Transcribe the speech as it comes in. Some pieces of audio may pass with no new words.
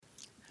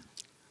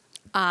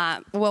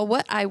Well,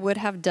 what I would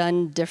have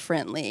done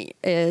differently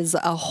is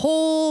a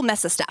whole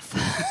mess of stuff.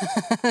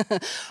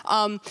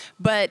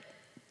 But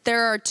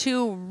there are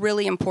two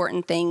really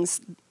important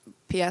things.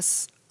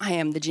 P.S. I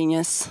am the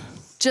genius,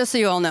 just so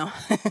you all know.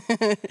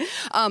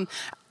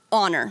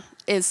 Honor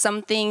is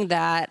something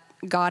that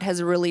God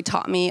has really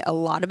taught me a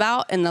lot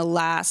about in the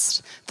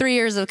last 3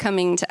 years of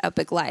coming to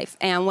Epic Life.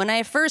 And when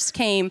I first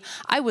came,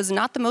 I was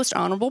not the most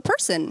honorable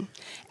person.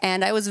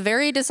 And I was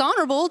very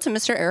dishonorable to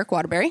Mr. Eric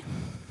Waterbury.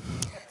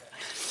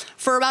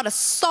 For about a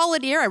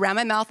solid year, I ran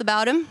my mouth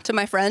about him to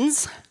my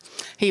friends.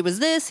 He was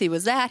this, he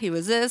was that, he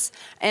was this.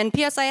 And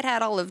P.S. I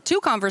had all of 2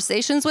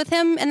 conversations with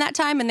him in that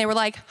time, and they were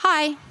like,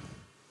 hi.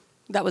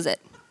 That was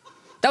it.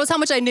 That was how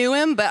much I knew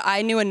him, but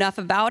I knew enough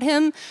about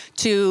him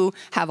to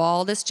have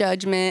all this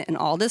judgment and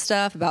all this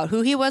stuff about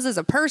who he was as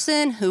a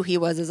person, who he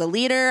was as a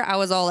leader. I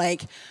was all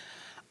like,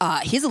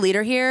 he's a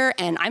leader here,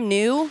 and I'm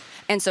new,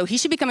 and so he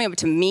should be coming up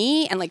to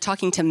me and like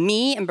talking to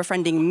me and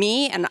befriending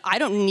me, and I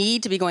don't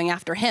need to be going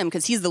after him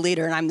because he's the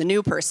leader and I'm the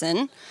new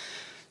person.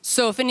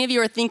 So if any of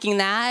you are thinking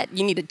that,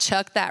 you need to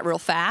chuck that real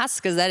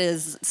fast because that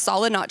is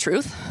solid, not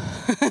truth.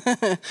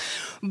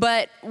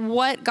 But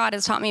what God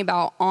has taught me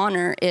about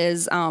honor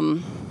is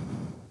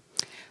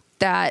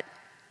that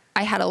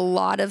I had a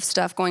lot of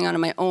stuff going on in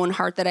my own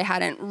heart that I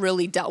hadn't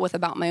really dealt with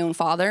about my own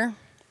father.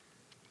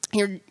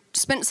 He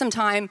spent some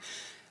time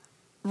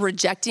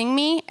rejecting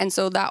me, and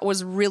so that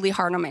was really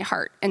hard on my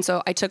heart. And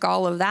so I took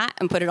all of that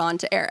and put it on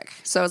to Eric.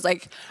 So I was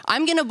like,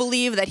 I'm going to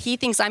believe that he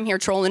thinks I'm here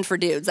trolling for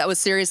dudes. That was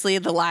seriously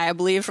the lie I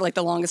believed for like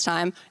the longest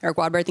time. Eric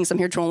Waterbury thinks I'm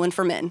here trolling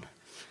for men.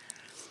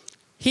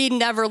 He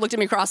never looked at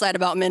me cross-eyed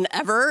about men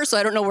ever, so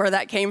I don't know where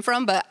that came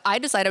from, but I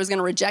decided I was going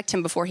to reject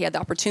him before he had the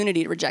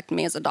opportunity to reject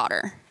me as a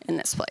daughter in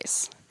this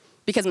place.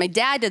 Because my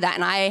dad did that,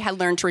 and I had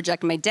learned to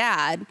reject my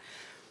dad.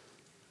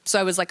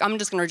 So I was like, I'm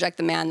just going to reject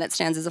the man that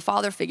stands as a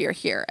father figure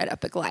here at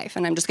Epic Life,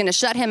 and I'm just going to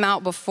shut him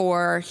out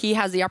before he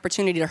has the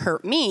opportunity to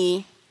hurt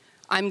me.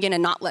 I'm going to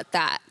not let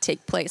that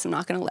take place. I'm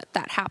not going to let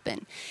that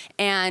happen.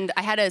 And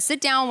I had to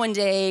sit down one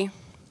day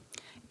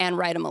and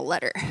write him a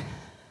letter.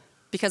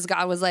 Because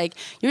God was like,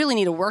 you really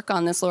need to work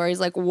on this, Laura. He's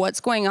like, what's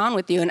going on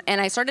with you?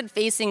 And I started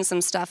facing some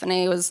stuff, and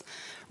I was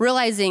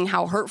realizing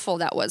how hurtful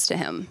that was to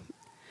him.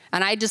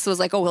 And I just was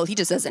like, oh, well, he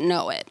just doesn't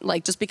know it.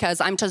 Like, just because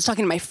I'm just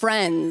talking to my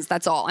friends,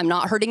 that's all. I'm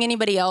not hurting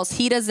anybody else.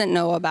 He doesn't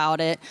know about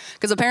it.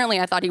 Because apparently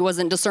I thought he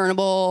wasn't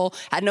discernible,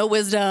 had no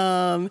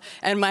wisdom,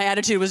 and my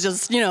attitude was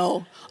just,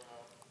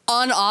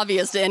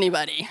 unobvious to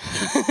anybody.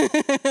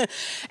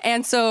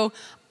 And so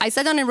I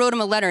sat down and wrote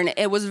him a letter, and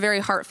it was very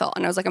heartfelt.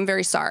 And I was like, I'm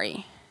very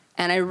sorry.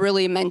 And I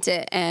really meant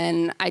it.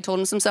 And I told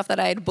him some stuff that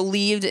I had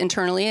believed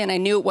internally, and I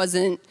knew it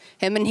wasn't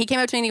him. And he came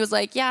up to me and he was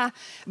like, yeah,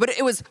 but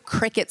it was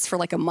crickets for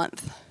like a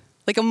month.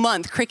 Like a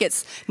month,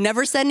 crickets.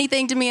 Never said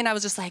anything to me. And I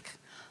was just like,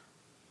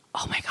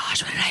 oh my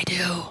gosh, what did I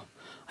do?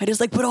 I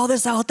just like put all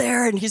this out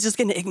there and he's just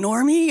going to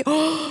ignore me?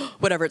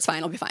 Whatever, it's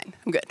fine. I'll be fine.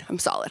 I'm good. I'm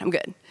solid. I'm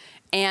good.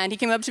 And he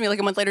came up to me like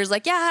a month later. He's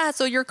like, yeah,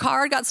 so your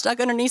card got stuck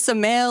underneath some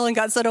mail and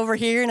got set over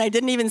here, and I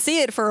didn't even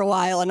see it for a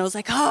while. And I was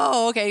like,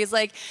 oh, okay. He's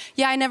like,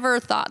 yeah, I never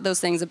thought those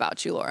things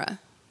about you, Laura.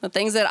 The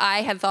things that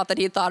I had thought that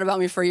he had thought about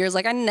me for years,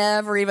 like I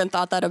never even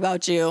thought that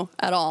about you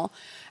at all.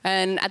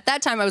 And at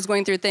that time, I was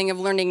going through a thing of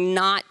learning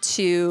not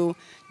to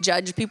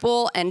judge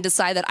people and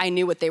decide that I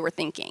knew what they were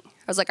thinking. I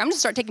was like, I'm going to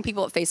start taking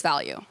people at face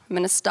value. I'm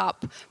going to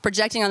stop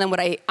projecting on them what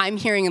I'm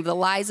hearing of the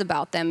lies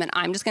about them, and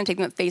I'm just going to take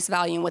them at face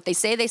value. And what they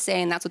say,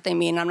 and that's what they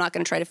mean. And I'm not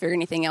going to try to figure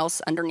anything else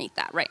underneath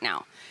that right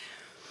now.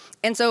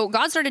 And so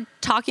God started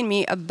talking to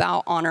me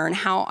about honor and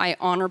how I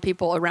honor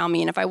people around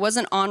me. And if I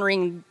wasn't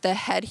honoring the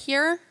head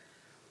here,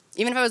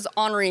 even if I was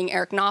honoring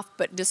Eric Knopf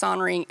but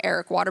dishonoring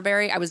Eric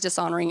Waterbury, I was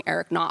dishonoring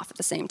Eric Knopf at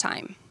the same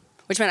time,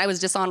 which meant I was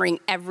dishonoring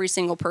every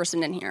single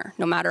person in here.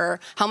 No matter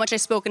how much I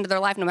spoke into their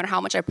life, no matter how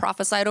much I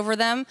prophesied over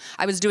them,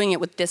 I was doing it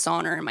with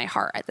dishonor in my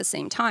heart at the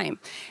same time.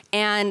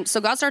 And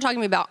so God started talking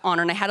to me about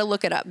honor, and I had to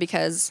look it up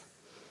because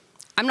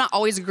I'm not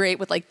always great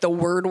with like the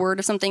word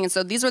of something. And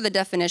so these were the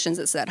definitions.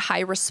 It said high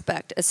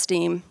respect,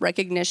 esteem,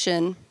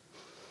 recognition,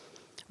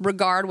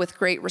 regard with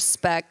great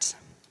respect,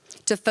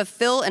 to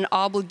fulfill an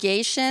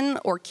obligation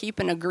or keep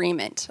an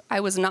agreement. I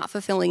was not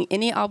fulfilling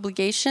any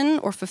obligation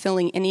or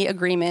fulfilling any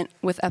agreement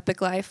with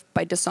Epic Life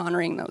by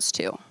dishonoring those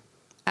two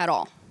at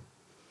all.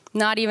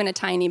 Not even a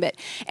tiny bit.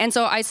 And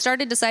so I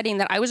started deciding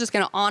that I was just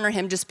going to honor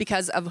him just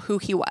because of who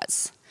he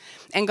was.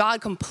 And God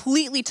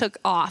completely took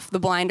off the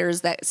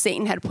blinders that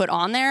Satan had put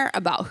on there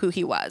about who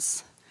he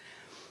was.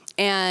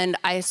 And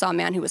I saw a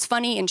man who was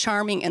funny and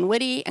charming and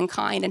witty and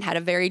kind and had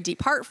a very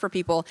deep heart for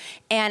people.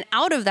 And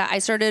out of that, I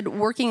started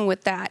working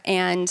with that.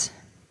 And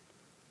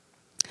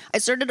I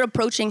started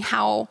approaching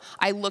how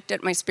I looked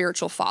at my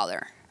spiritual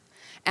father.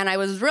 And I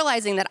was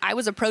realizing that I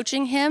was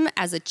approaching him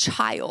as a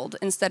child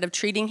instead of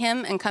treating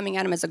him and coming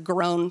at him as a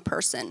grown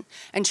person.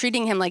 And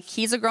treating him like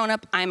he's a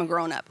grown-up, I'm a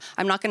grown-up.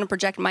 I'm not going to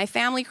project my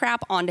family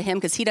crap onto him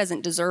because he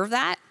doesn't deserve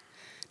that.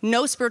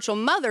 No spiritual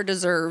mother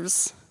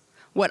deserves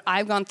what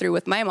I've gone through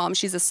with my mom.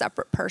 She's a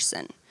separate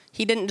person.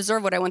 He didn't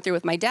deserve what I went through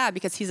with my dad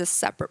because he's a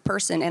separate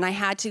person. And I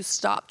had to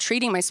stop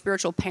treating my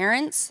spiritual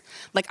parents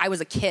like I was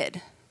a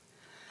kid.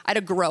 I had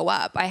to grow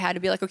up. I had to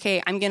be like,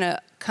 okay, I'm going to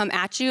come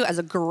at you as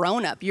a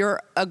grown-up. You're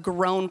a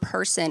grown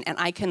person, and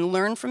I can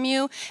learn from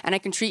you, and I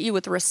can treat you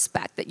with the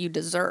respect that you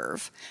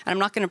deserve. And I'm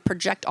not going to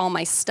project all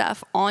my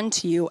stuff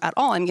onto you at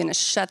all. I'm going to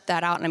shut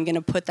that out, and I'm going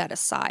to put that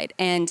aside.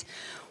 And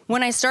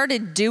when I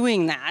started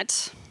doing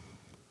that,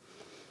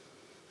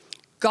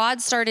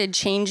 God started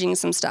changing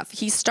some stuff.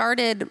 He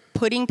started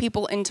putting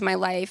people into my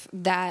life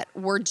that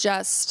were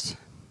just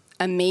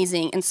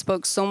amazing and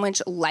spoke so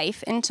much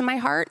life into my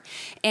heart.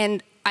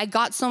 And I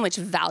got so much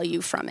value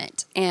from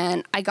it.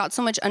 And I got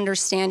so much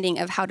understanding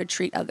of how to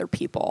treat other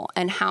people,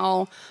 and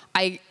how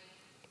I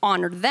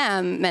honored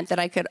them meant that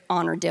I could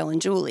honor Dale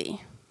and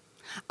Julie.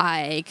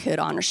 I could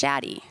honor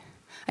Shaddy.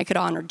 I could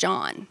honor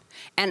John.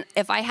 And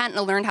if I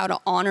hadn't learned how to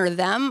honor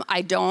them,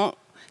 I don't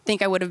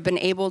think I would have been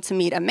able to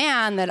meet a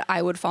man that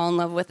I would fall in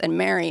love with and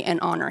marry and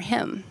honor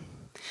him,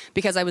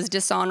 because I was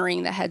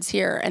dishonoring the heads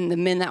here and the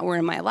men that were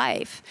in my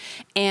life.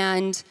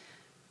 And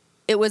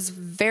it was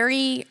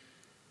very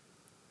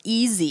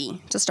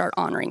easy to start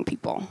honoring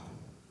people.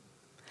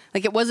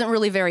 Like, it wasn't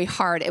really very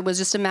hard. It was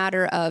just a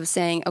matter of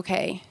saying,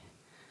 okay,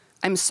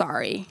 I'm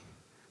sorry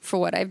for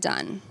what I've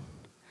done.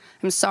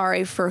 I'm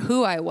sorry for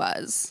who I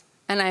was,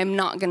 and I'm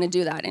not going to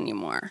do that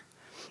anymore.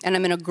 And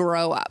I'm going to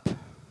grow up,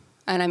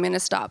 and I'm going to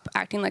stop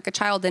acting like a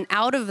child. And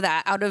out of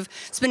that, out of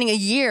spending a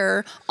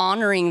year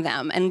honoring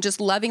them and just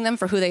loving them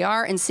for who they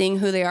are and seeing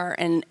who they are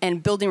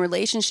and building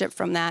relationship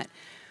from that,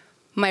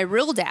 my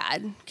real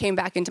dad came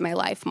back into my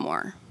life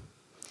more.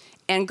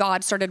 And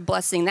God started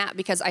blessing that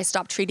because I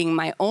stopped treating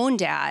my own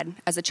dad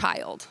as a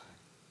child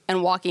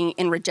and walking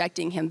and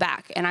rejecting him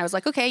back. And I was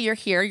like, okay, you're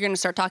here. You're going to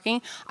start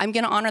talking. I'm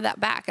going to honor that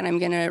back, and I'm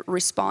going to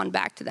respond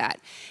back to that.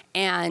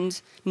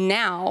 And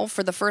now,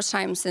 for the first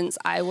time since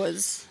I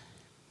was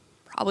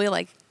probably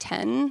like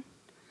 10,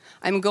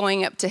 I'm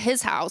going up to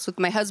his house with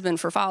my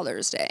husband for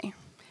Father's Day.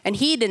 And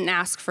he didn't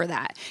ask for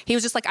that. He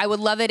was just like, I would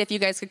love it if you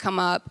guys could come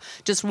up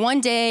just one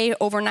day,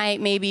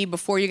 overnight maybe,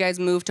 before you guys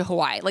move to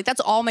Hawaii. Like,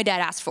 that's all my dad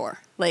asked for.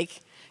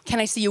 Like, can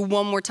I see you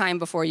one more time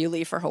before you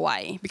leave for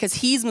Hawaii? Because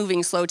he's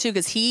moving slow too,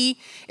 because he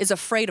is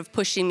afraid of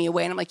pushing me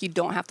away. And I'm like, you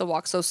don't have to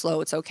walk so slow.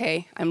 It's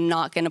okay. I'm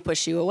not going to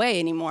push you away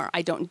anymore.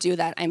 I don't do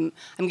that. I'm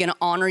going to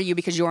honor you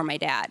because you're my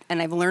dad.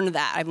 And I've learned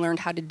that. I've learned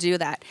how to do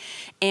that.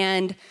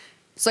 And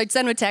so I'd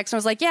send him a text, and I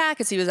was like, yeah,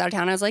 because he was out of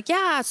town. I was like,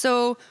 yeah,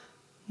 so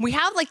we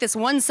have like this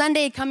one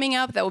Sunday coming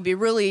up that would be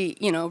really,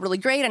 really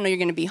great. I know you're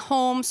going to be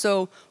home.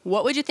 So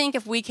what would you think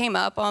if we came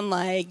up on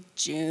like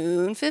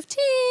June 15th?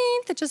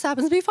 It just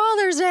happens to be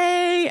Father's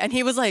Day. And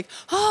he was like,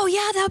 oh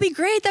yeah, that'd be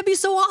great. That'd be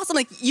so awesome.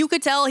 Like, you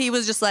could tell he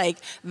was just like,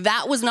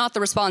 that was not the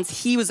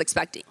response he was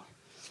expecting.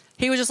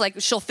 He was just like,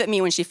 she'll fit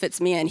me when she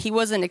fits me in. He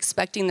wasn't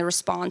expecting the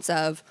response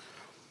of,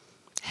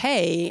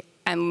 hey,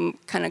 I'm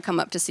going to come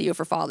up to see you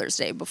for Father's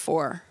Day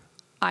before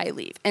I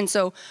leave. And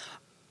so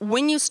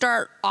when you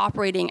start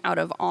operating out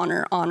of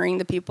honor, honoring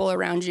the people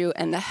around you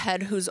and the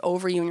head who's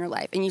over you in your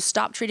life, and you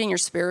stop treating your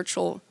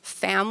spiritual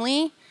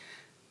family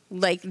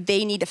like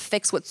they need to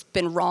fix what's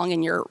been wrong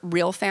in your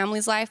real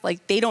family's life,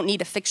 like they don't need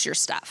to fix your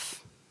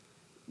stuff.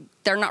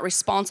 They're not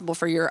responsible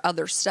for your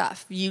other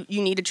stuff. You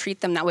need to treat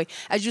them that way.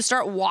 As you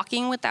start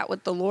walking with that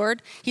with the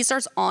Lord, he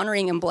starts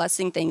honoring and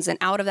blessing things. And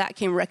out of that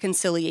came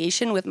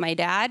reconciliation with my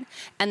dad.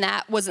 And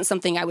that wasn't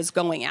something I was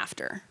going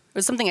after. It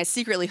was something I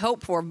secretly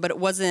hoped for, but it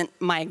wasn't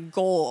my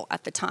goal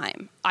at the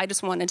time. I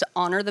just wanted to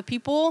honor the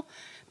people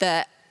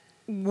that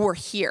were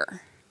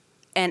here.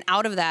 And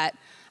out of that,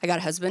 I got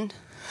a husband.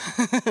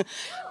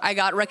 I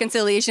got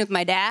reconciliation with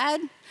my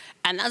dad.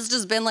 And that's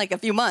just been like a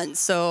few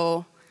months.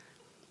 So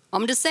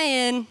I'm just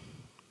saying,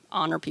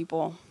 honor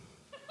people.